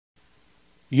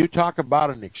You talk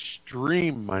about an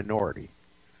extreme minority.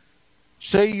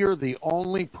 Say you're the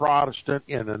only Protestant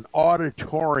in an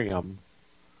auditorium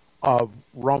of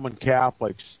Roman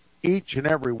Catholics, each and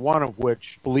every one of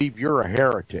which believe you're a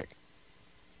heretic,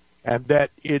 and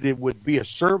that it would be a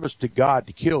service to God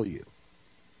to kill you.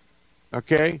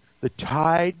 Okay? The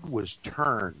tide was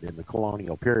turned in the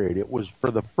colonial period. It was,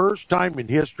 for the first time in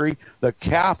history, the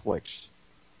Catholics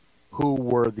who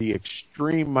were the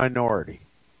extreme minority.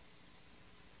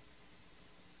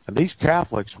 And these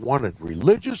Catholics wanted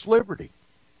religious liberty.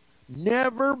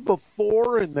 Never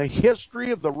before in the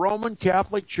history of the Roman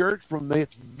Catholic Church, from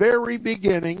its very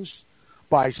beginnings,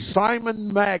 by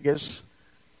Simon Magus,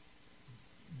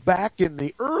 back in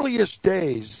the earliest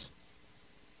days,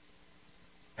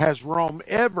 has Rome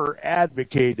ever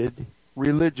advocated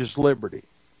religious liberty.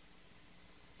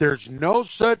 There's no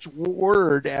such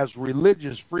word as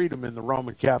religious freedom in the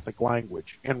Roman Catholic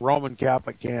language, in Roman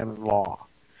Catholic canon law.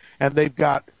 And they've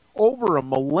got over a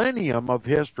millennium of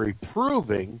history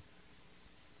proving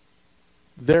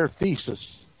their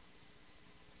thesis.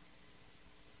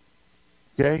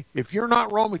 Okay? If you're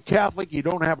not Roman Catholic, you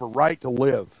don't have a right to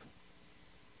live.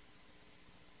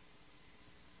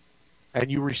 And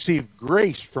you receive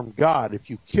grace from God if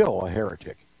you kill a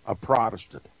heretic, a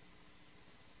Protestant.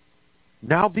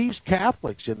 Now these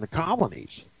Catholics in the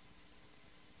colonies,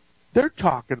 they're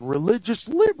talking religious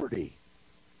liberty.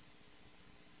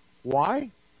 Why?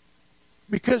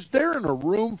 Because they're in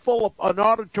an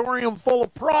auditorium full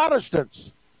of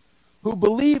Protestants who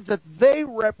believe that they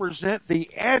represent the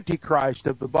Antichrist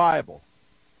of the Bible.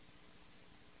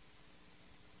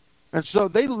 And so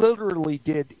they literally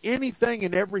did anything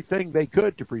and everything they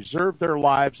could to preserve their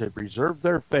lives and preserve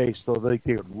their faith so they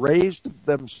could raise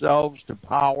themselves to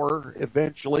power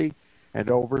eventually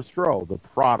and overthrow the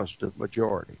Protestant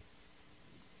majority.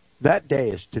 That day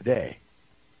is today.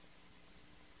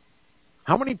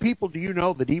 How many people do you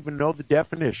know that even know the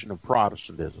definition of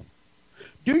Protestantism?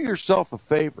 Do yourself a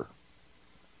favor.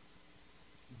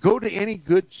 Go to any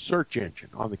good search engine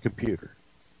on the computer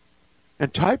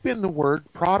and type in the word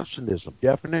Protestantism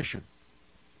definition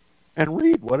and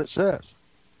read what it says.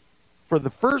 For the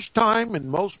first time in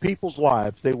most people's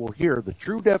lives, they will hear the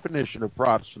true definition of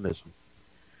Protestantism.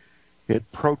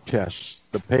 It protests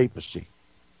the papacy.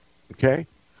 Okay?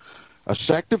 A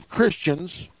sect of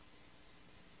Christians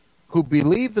who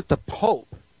believe that the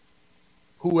Pope,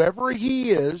 whoever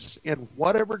he is in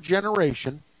whatever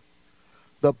generation,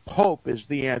 the Pope is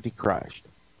the Antichrist.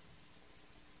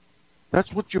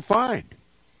 That's what you find,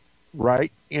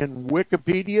 right, in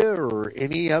Wikipedia or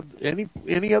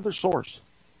any other source.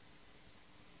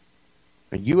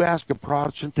 And you ask a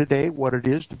Protestant today what it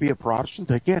is to be a Protestant,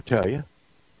 they can't tell you.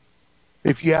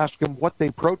 If you ask them what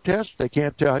they protest, they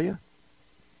can't tell you.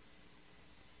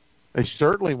 They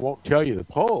certainly won't tell you the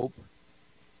Pope.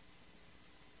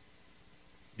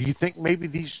 Do you think maybe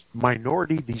these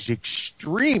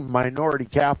extreme minority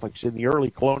Catholics in the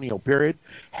early colonial period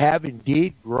have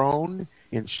indeed grown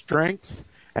in strength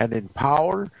and in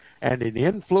power and in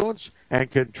influence and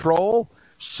control?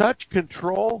 Such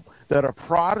control that a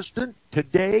Protestant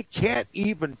today can't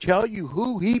even tell you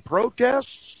who he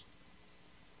protests?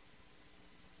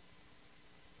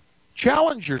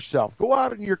 Challenge yourself. Go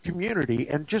out in your community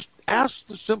and just ask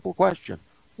the simple question,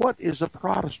 what is a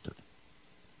Protestant?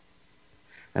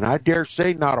 And I dare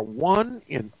say not a one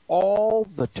in all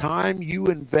the time you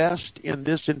invest in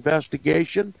this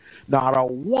investigation, not a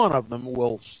one of them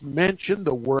will mention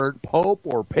the word Pope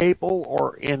or Papal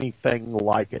or anything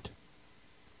like it.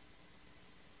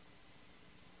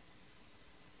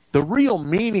 The real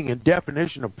meaning and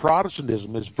definition of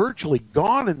Protestantism is virtually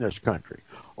gone in this country.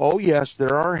 Oh, yes,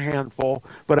 there are a handful,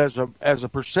 but as a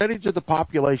percentage of the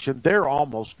population, they're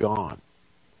almost gone.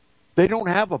 They don't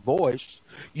have a voice.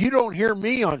 You don't hear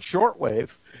me on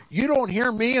shortwave. You don't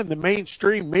hear me in the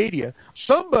mainstream media.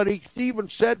 Somebody even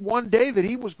said one day that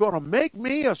he was going to make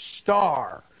me a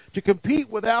star to compete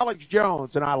with Alex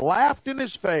Jones, and I laughed in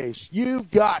his face.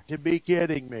 You've got to be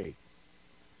kidding me.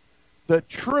 The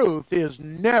truth is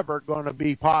never going to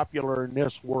be popular in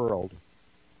this world.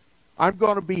 I'm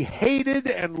going to be hated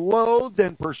and loathed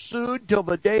and pursued till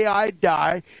the day I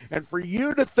die. And for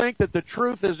you to think that the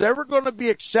truth is ever going to be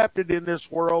accepted in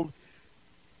this world,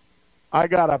 I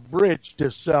got a bridge to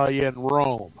sell you in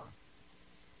Rome.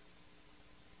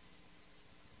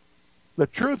 The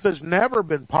truth has never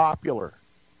been popular.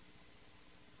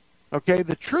 Okay,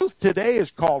 the truth today is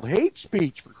called hate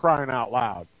speech, for crying out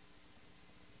loud.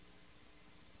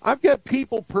 I've got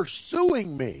people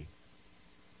pursuing me,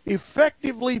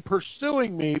 effectively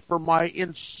pursuing me for my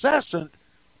incessant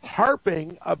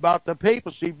harping about the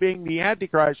papacy being the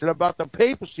Antichrist and about the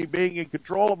papacy being in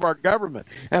control of our government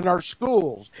and our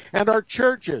schools and our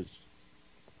churches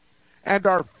and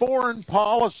our foreign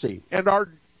policy and our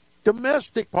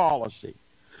domestic policy.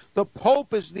 The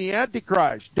Pope is the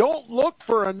Antichrist. Don't look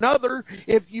for another.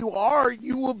 If you are,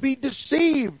 you will be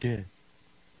deceived. And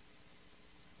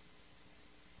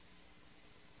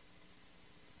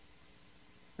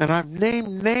I've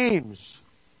named names.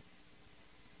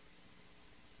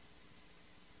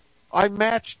 I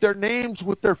match their names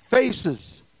with their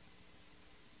faces.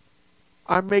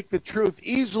 I make the truth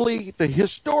easily, the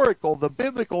historical, the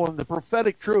biblical, and the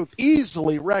prophetic truth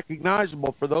easily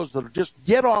recognizable for those that just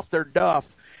get off their duff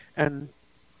and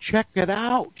check it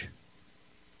out.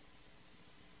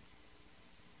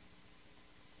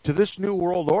 To this new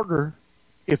world order,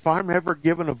 if I'm ever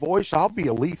given a voice, I'll be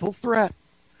a lethal threat,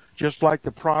 just like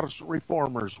the Protestant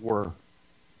reformers were.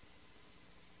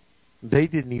 They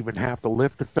didn't even have to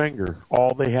lift a finger.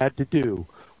 All they had to do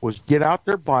was get out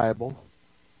their Bible,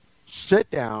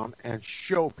 sit down, and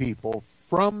show people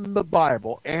from the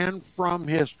Bible and from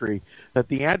history that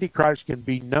the Antichrist can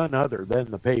be none other than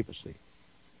the papacy.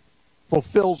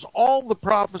 Fulfills all the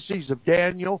prophecies of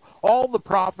Daniel, all the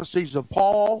prophecies of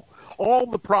Paul, all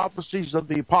the prophecies of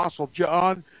the Apostle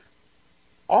John,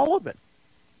 all of it.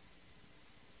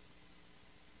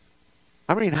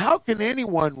 I mean, how can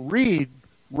anyone read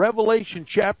Revelation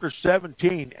chapter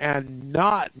 17 and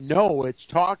not know it's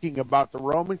talking about the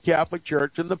Roman Catholic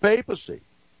Church and the papacy?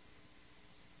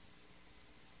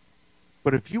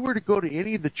 But if you were to go to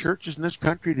any of the churches in this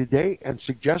country today and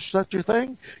suggest such a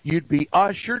thing, you'd be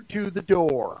ushered to the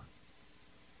door.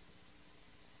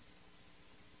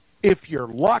 If you're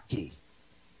lucky.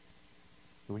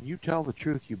 When you tell the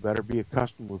truth, you better be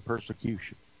accustomed with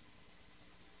persecution.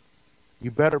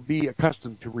 You better be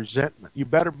accustomed to resentment. You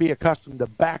better be accustomed to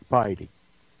backbiting.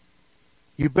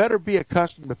 You better be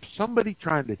accustomed to somebody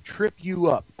trying to trip you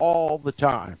up all the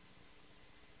time,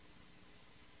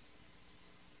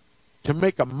 to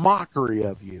make a mockery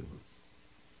of you,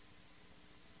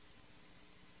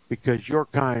 because your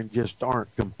kind just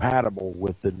aren't compatible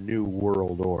with the New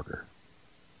World Order.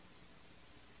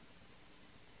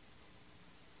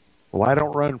 Well, I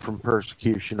don't run from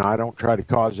persecution. I don't try to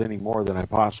cause any more than I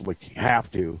possibly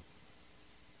have to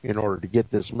in order to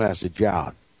get this message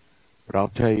out. But I'll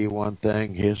tell you one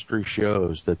thing, history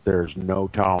shows that there's no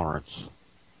tolerance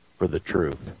for the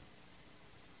truth.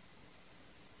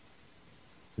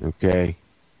 Okay?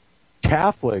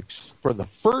 Catholics, for the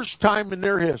first time in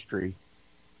their history,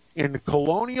 in the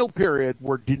colonial period,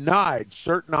 were denied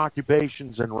certain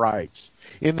occupations and rights.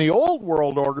 In the old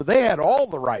world order, they had all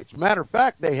the rights. Matter of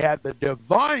fact, they had the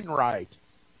divine right.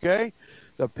 Okay?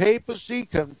 The papacy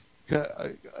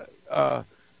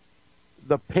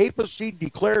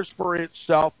declares for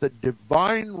itself the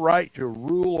divine right to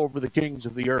rule over the kings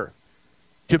of the earth,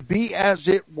 to be, as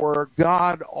it were,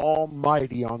 God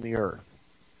Almighty on the earth.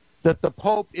 That the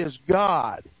Pope is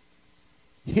God,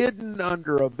 hidden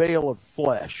under a veil of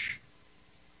flesh.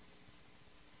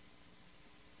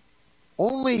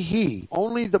 Only he,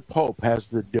 only the Pope has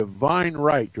the divine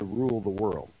right to rule the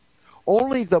world.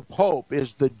 Only the Pope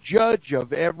is the judge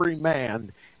of every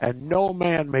man, and no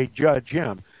man may judge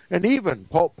him. And even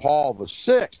Pope Paul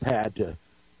VI had to,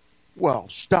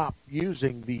 stop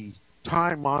using the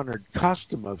time-honored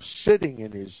custom of sitting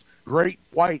in his great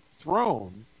white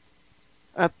throne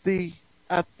at the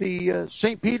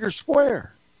St. Peter's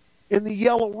Square in the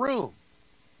Yellow Room.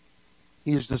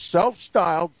 He is the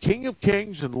self-styled King of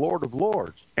Kings and Lord of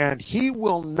Lords, and he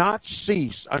will not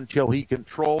cease until he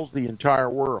controls the entire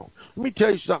world. Let me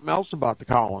tell you something else about the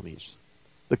colonies,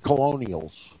 the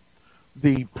colonials,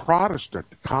 the Protestant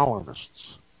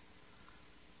colonists.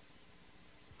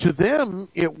 To them,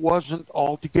 it wasn't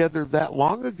altogether that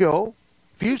long ago,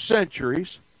 few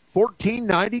centuries,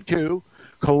 1492,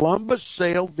 Columbus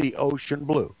sailed the ocean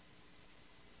blue.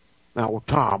 Now,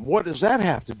 Tom, what does that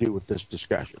have to do with this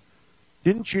discussion?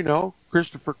 Didn't you know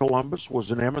Christopher Columbus was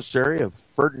an emissary of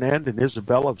Ferdinand and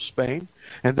Isabella of Spain,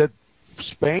 and that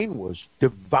Spain was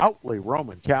devoutly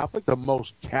Roman Catholic, the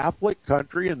most Catholic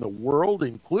country in the world,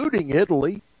 including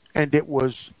Italy, and it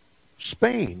was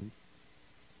Spain,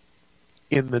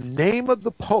 in the name of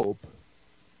the Pope,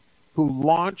 who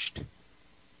launched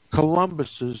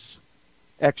Columbus's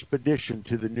expedition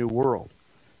to the New World,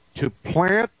 to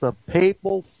plant the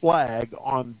papal flag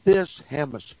on this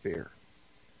hemisphere.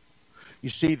 You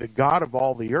see, the God of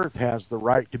all the earth has the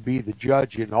right to be the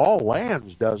judge in all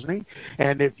lands, doesn't he?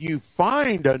 And if you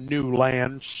find a new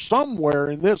land somewhere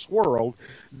in this world,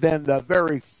 then the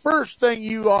very first thing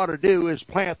you ought to do is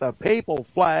plant the papal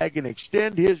flag and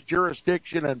extend his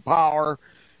jurisdiction and power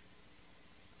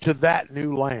to that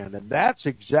new land. And that's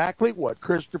exactly what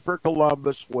Christopher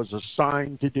Columbus was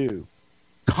assigned to do.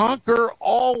 Conquer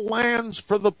all lands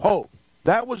for the Pope.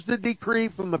 That was the decree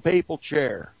from the papal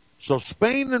chair. So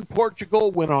Spain and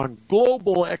Portugal went on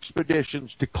global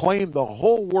expeditions to claim the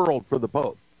whole world for the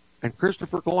Pope. And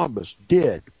Christopher Columbus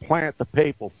did plant the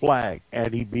papal flag.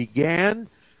 And he began,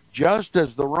 just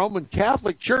as the Roman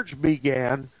Catholic Church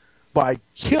began, by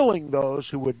killing those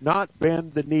who would not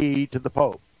bend the knee to the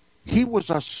Pope. He was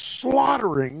a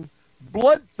slaughtering,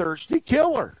 bloodthirsty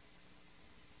killer.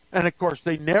 And, of course,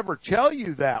 they never tell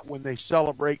you that when they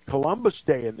celebrate Columbus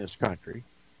Day in this country,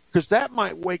 because that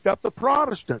might wake up the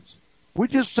Protestants. We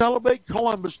just celebrate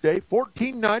Columbus Day,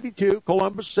 1492,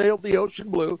 Columbus sailed the ocean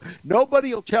blue.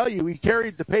 Nobody will tell you he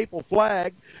carried the papal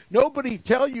flag. Nobody will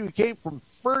tell you he came from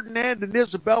Ferdinand and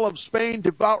Isabella of Spain,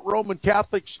 devout Roman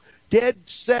Catholics, dead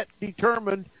set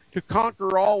determined to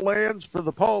conquer all lands for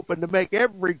the Pope and to make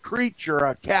every creature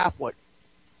a Catholic.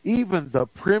 Even the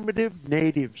primitive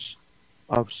natives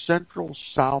of Central,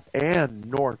 South, and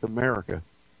North America.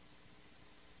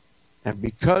 And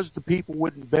because the people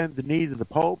wouldn't bend the knee to the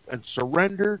Pope and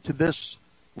surrender to this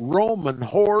Roman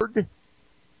horde,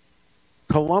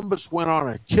 Columbus went on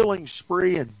a killing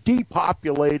spree and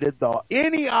depopulated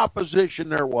any opposition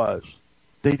there was.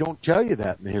 They don't tell you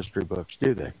that in the history books,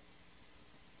 do they?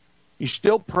 You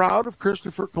still proud of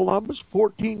Christopher Columbus?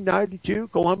 1492,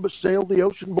 Columbus sailed the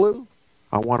ocean blue?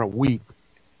 I want to weep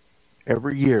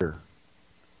every year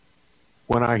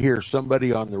when I hear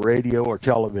somebody on the radio or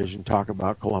television talk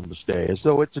about Columbus Day, as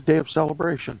though it's a day of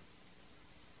celebration,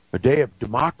 a day of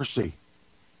democracy.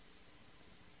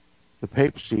 The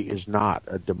papacy is not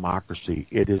a democracy.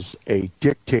 It is a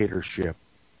dictatorship,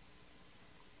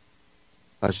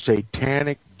 a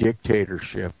satanic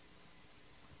dictatorship.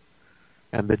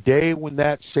 And the day when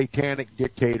that satanic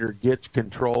dictator gets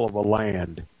control of a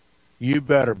land, you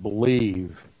better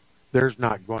believe there's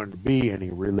not going to be any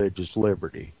religious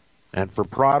liberty. And for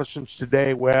Protestants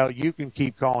today, well, you can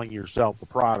keep calling yourself a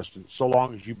Protestant so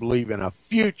long as you believe in a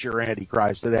future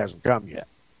Antichrist that hasn't come yet.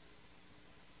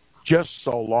 Just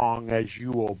so long as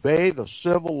you obey the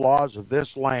civil laws of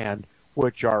this land,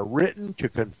 which are written to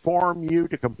conform you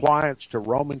to compliance to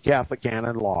Roman Catholic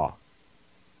canon law.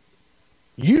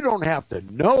 You don't have to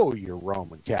know you're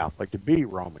Roman Catholic to be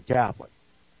Roman Catholic.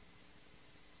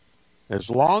 As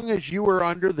long as you are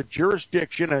under the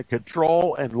jurisdiction and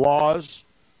control and laws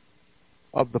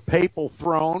of the papal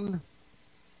throne,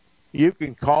 you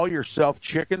can call yourself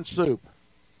chicken soup.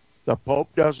 The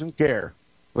Pope doesn't care.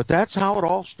 But that's how it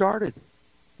all started.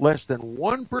 Less than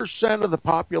 1% of the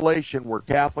population were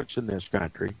Catholics in this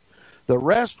country. The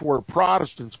rest were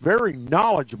Protestants, very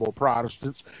knowledgeable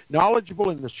Protestants, knowledgeable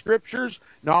in the Scriptures,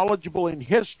 knowledgeable in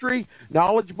history,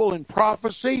 knowledgeable in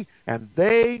prophecy, and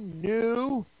they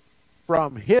knew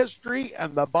from history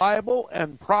and the Bible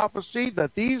and prophecy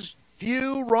that these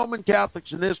few Roman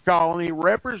Catholics in this colony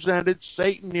represented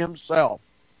Satan himself.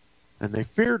 And they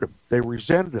feared him. They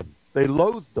resented him. They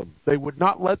loathed them. They would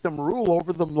not let them rule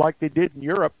over them like they did in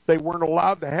Europe. They weren't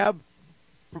allowed to have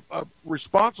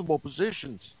responsible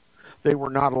positions. They were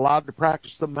not allowed to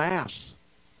practice the Mass.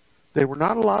 They were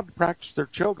not allowed to practice their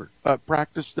children,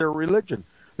 practice their religion.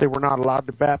 They were not allowed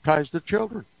to baptize their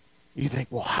children. You think,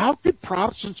 well, how could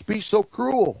Protestants be so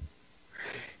cruel?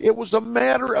 It was a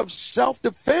matter of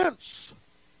self-defense.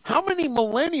 How many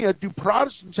millennia do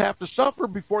Protestants have to suffer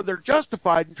before they're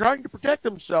justified in trying to protect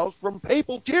themselves from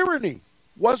papal tyranny?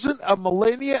 Wasn't a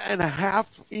millennia and a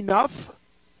half enough?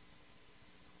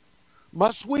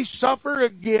 Must we suffer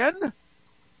again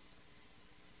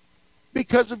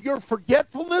because of your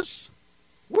forgetfulness?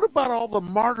 What about all the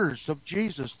martyrs of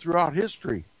Jesus throughout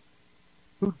history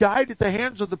who died at the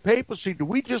hands of the papacy? Do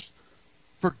we just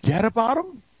forget about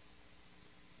them?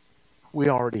 We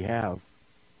already have.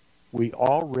 We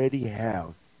already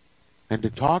have. And to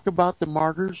talk about the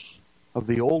martyrs of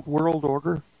the old world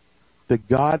order, the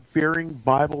God-fearing,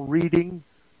 Bible-reading,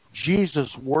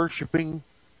 Jesus-worshiping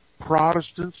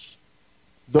Protestants,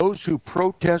 those who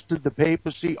protested the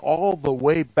papacy all the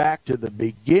way back to the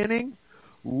beginning,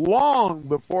 long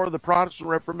before the Protestant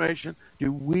Reformation,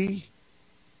 do we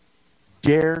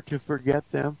dare to forget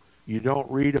them? You don't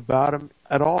read about them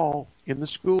at all in the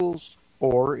schools,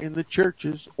 or in the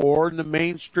churches, or in the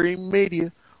mainstream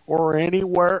media, or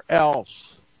anywhere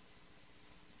else.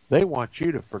 They want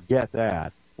you to forget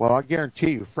that. Well, I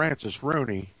guarantee you, Francis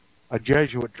Rooney, a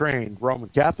Jesuit-trained Roman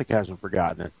Catholic, hasn't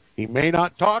forgotten it. He may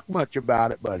not talk much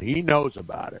about it, but he knows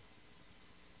about it.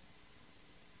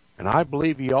 And I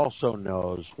believe he also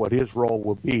knows what his role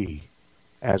will be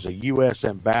as a U.S.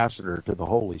 ambassador to the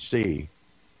Holy See,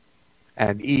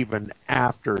 and even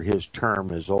after his term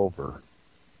is over.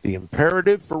 The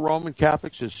imperative for Roman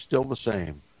Catholics is still the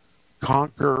same.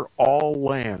 Conquer all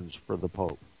lands for the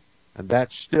Pope. And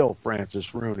that's still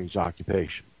Francis Rooney's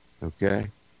occupation. Okay?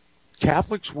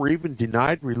 Catholics were even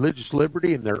denied religious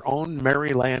liberty in their own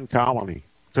Maryland colony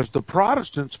because the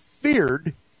Protestants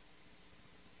feared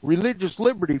religious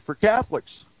liberty for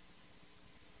Catholics.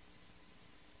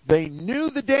 They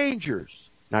knew the dangers.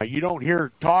 Now, you don't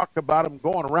hear talk about them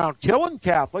going around killing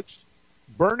Catholics,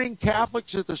 burning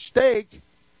Catholics at the stake,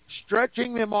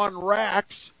 stretching them on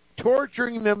racks,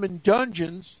 torturing them in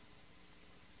dungeons.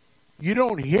 You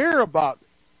don't hear about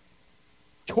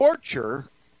torture.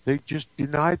 They just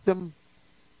denied them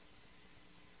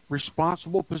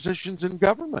responsible positions in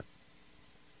government.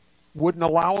 Wouldn't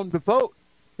allow them to vote.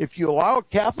 If you allow a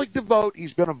Catholic to vote,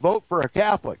 he's going to vote for a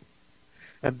Catholic.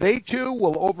 And they too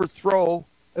will overthrow,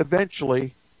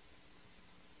 eventually,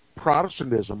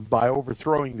 Protestantism by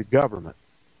overthrowing the government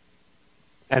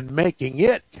and making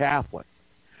it Catholic,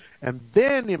 and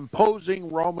then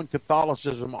imposing Roman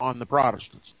Catholicism on the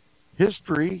Protestants.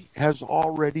 History has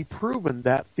already proven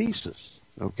that thesis.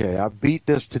 Okay, I've beat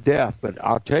this to death, but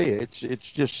I'll tell you,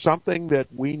 it's just something that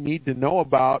we need to know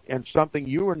about and something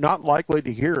you are not likely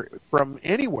to hear from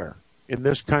anywhere in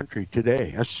this country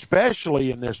today,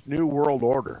 especially in this new world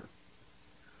order,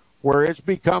 where it's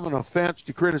become an offense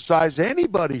to criticize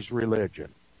anybody's religion.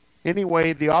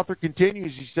 Anyway, the author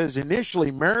continues, he says,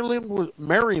 initially Maryland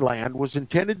was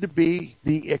intended to be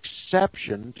the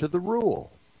exception to the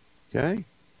rule. Okay?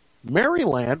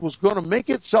 Maryland was going to make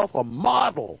itself a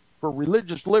model for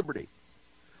religious liberty.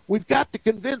 We've got to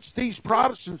convince these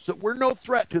Protestants that we're no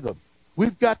threat to them.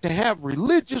 We've got to have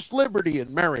religious liberty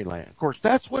in Maryland. Of course,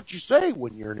 that's what you say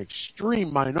when you're an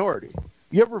extreme minority.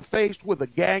 You ever faced with a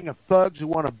gang of thugs who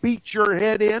want to beat your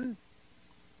head in?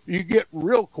 You get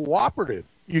real cooperative.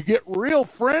 You get real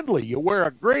friendly. You wear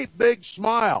a great big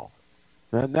smile.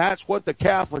 And that's what the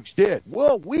Catholics did.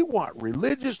 Well, we want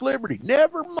religious liberty.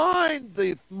 Never mind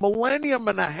the millennium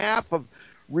and a half of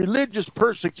religious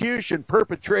persecution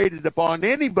perpetrated upon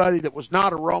anybody that was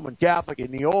not a Roman Catholic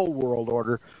in the old world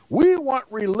order. We want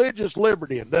religious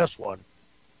liberty in this one.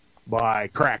 By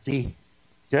cracky.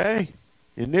 Okay?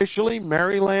 Initially,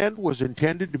 Maryland was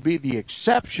intended to be the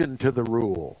exception to the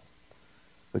rule.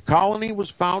 The colony was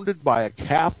founded by a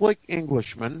Catholic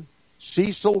Englishman,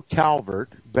 Cecil Calvert,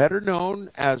 better known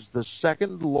as the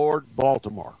Second Lord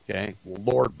Baltimore. Okay,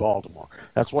 Lord Baltimore.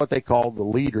 That's what they called the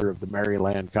leader of the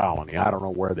Maryland colony. I don't know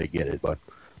where they get it, but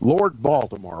Lord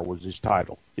Baltimore was his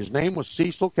title. His name was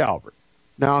Cecil Calvert.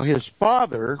 Now, his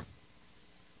father,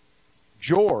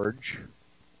 George,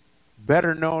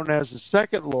 better known as the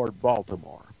Second Lord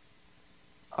Baltimore,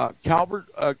 Calvert's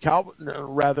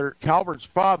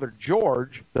father,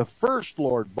 George, the first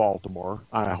Lord Baltimore,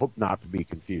 I hope not to be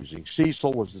confusing.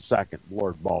 Cecil was the second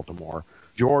Lord Baltimore.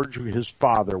 George, his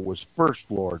father, was first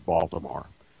Lord Baltimore.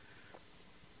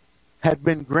 Had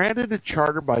been granted a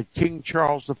charter by King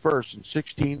Charles I in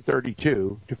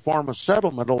 1632 to form a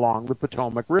settlement along the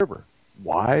Potomac River.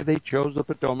 Why they chose the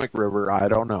Potomac River, I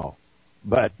don't know.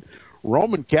 But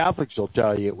Roman Catholics will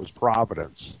tell you it was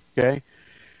Providence, okay?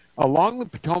 Along the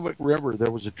Potomac River,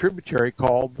 there was a tributary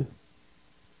called,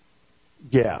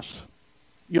 guess,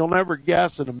 you'll never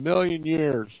guess in a million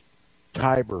years,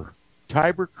 Tiber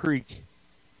Creek.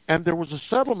 And there was a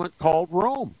settlement called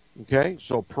Rome, okay?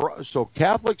 So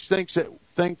Catholics think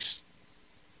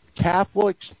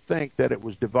that it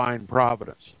was divine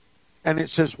providence. And it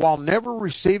says, while never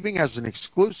conceived as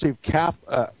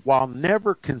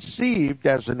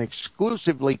an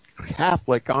exclusively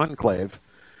Catholic enclave,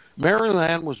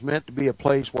 Maryland was meant to be a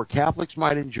place where Catholics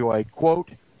might enjoy, quote,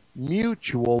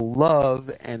 mutual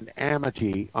love and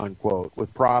amity, unquote,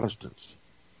 with Protestants.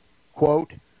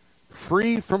 Quote,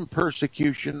 free from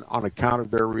persecution on account of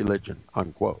their religion,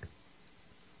 unquote.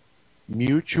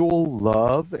 Mutual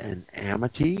love and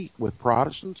amity with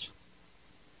Protestants?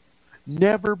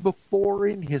 Never before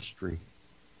in history.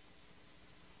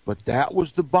 But that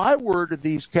was the byword of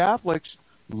these Catholics,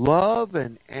 love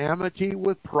and amity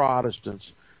with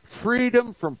Protestants.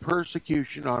 Freedom from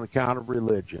persecution on account of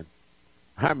religion.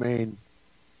 I mean,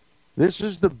 this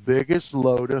is the biggest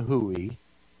load of hooey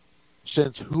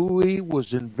since hooey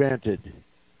was invented.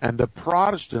 And the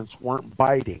Protestants weren't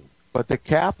biting. But the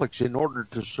Catholics, in order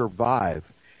to survive,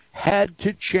 had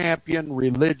to champion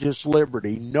religious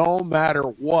liberty no matter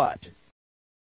what.